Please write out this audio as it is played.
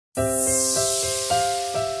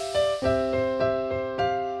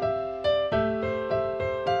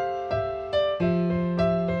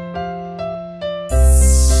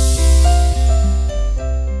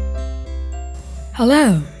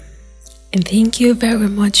Hello, and thank you very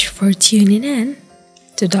much for tuning in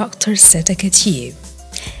to Dr.Ceutica Tube.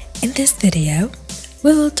 In this video,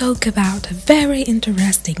 we will talk about a very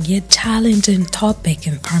interesting yet challenging topic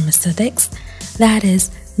in pharmaceutics, that is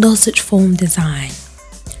dosage form design.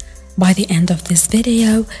 By the end of this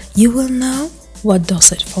video, you will know what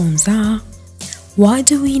dosage forms are, why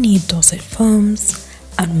do we need dosage forms,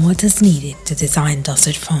 and what is needed to design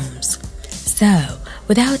dosage forms. So,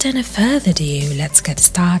 without any further ado, let's get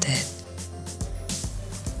started.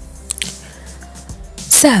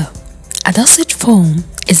 So, a dosage form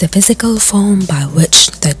is a physical form by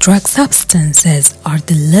which the drug substances are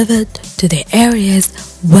delivered to the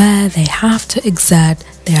areas where they have to exert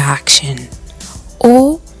their action,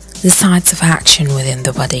 or the sites of action within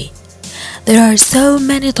the body. There are so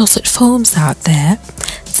many dosage forms out there.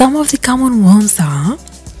 Some of the common ones are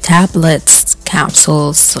tablets,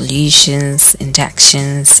 capsules, solutions,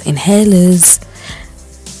 injections, inhalers,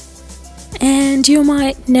 and you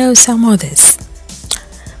might know some others.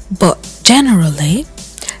 But generally,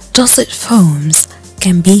 dosage forms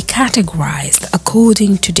can be categorized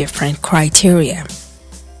according to different criteria.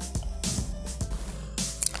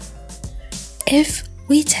 If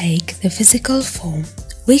we take the physical form,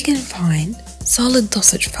 we can find solid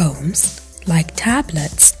dosage forms like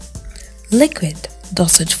tablets, liquid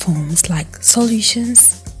dosage forms like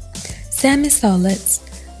solutions, semi-solids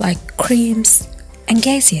like creams, and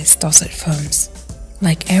gaseous dosage forms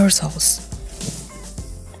like aerosols.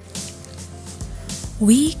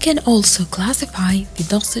 We can also classify the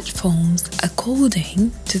dosage forms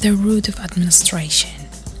according to their route of administration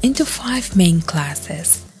into 5 main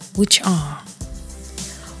classes, which are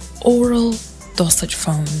oral dosage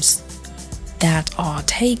forms that are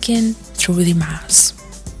taken through the mouth,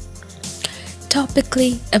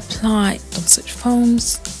 topically applied dosage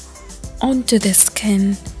forms onto the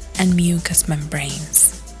skin and mucous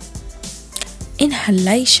membranes.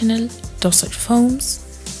 Inhalational dosage forms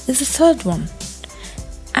is the third one,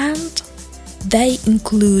 and they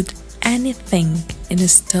include anything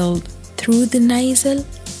instilled through the nasal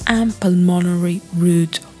and pulmonary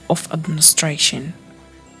route of administration.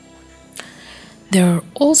 There are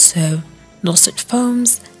also dosage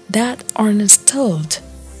forms that are instilled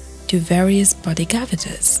to various body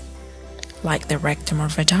cavities, like the rectum or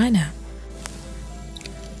vagina.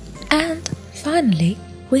 And finally,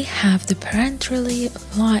 we have the parenterally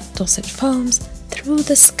applied dosage forms through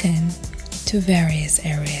the skin to various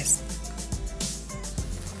areas.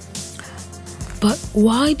 But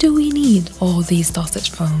why do we need all these dosage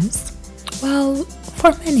forms? Well,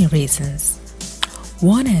 for many reasons.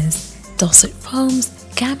 One is dosage forms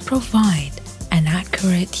can provide an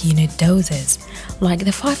accurate unit doses, like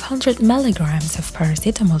the 500 milligrams of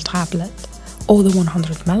paracetamol tablet or the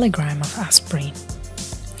 100 milligram of aspirin.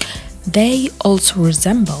 They also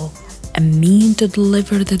resemble a mean to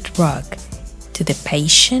deliver the drug to the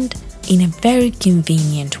patient in a very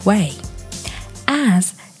convenient way,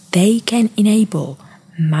 as they can enable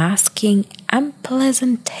masking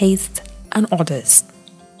unpleasant taste and odors.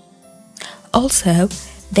 Also,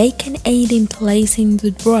 they can aid in placing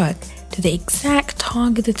the drug to the exact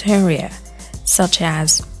targeted area, such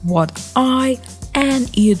as what eye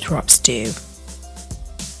and eardrops do.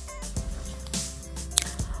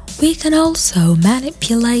 We can also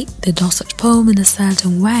manipulate the dosage form in a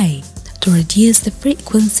certain way to reduce the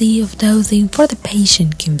frequency of dosing for the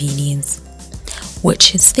patient convenience,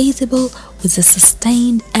 which is feasible with a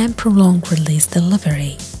sustained and prolonged release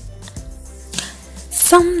delivery.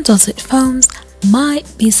 Some dosage forms might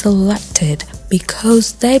be selected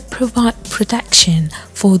because they provide protection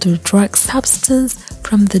for the drug substance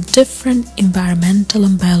from the different environmental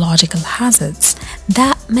and biological hazards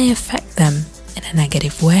that may affect them in a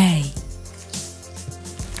negative way.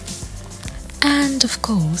 And of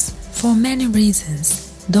course, for many reasons,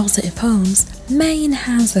 dosage forms may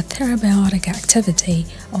enhance the therapeutic activity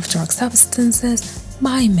of drug substances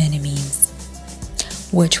by many means,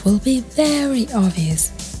 which will be very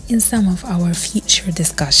obvious in some of our future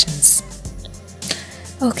discussions.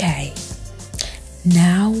 Okay,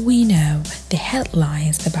 now we know the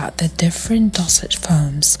headlines about the different dosage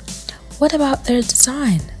forms. What about their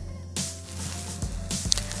design?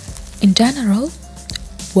 In general,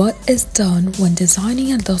 what is done when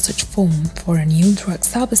designing a dosage form for a new drug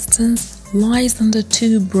substance lies under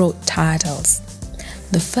 2 broad titles.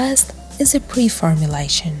 The first is a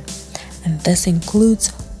pre-formulation, and this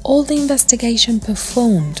includes all the investigation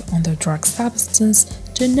performed on the drug substance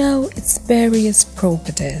to know its various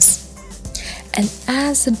properties. And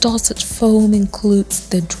as the dosage form includes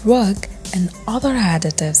the drug and other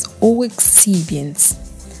additives or excipients,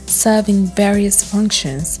 serving various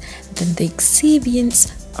functions, then the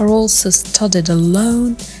excipients are also studied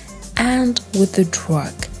alone and with the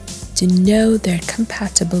drug to know their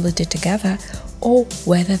compatibility together or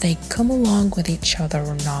whether they come along with each other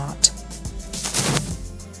or not.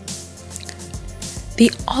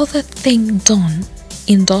 The other thing done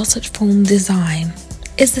in dosage form design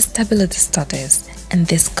is the stability studies, and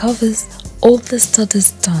this covers all the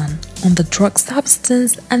studies done on the drug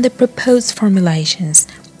substance and the proposed formulations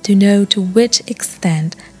to know to which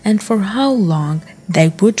extent and for how long they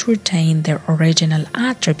would retain their original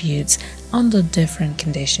attributes under different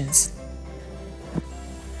conditions.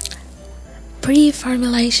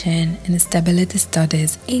 Pre-formulation and stability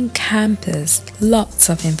studies encompass lots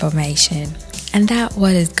of information, and that's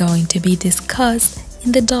what is going to be discussed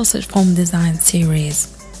in the dosage form design series.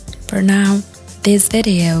 For now, this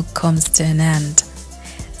video comes to an end.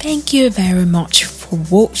 Thank you very much for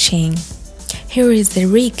watching. Here is the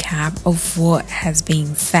recap of what has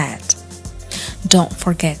been said. Don't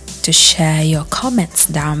forget to share your comments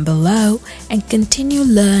down below and continue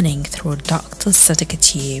learning through Dr.Ceutica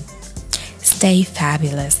Tube. Stay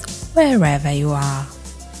fabulous wherever you are.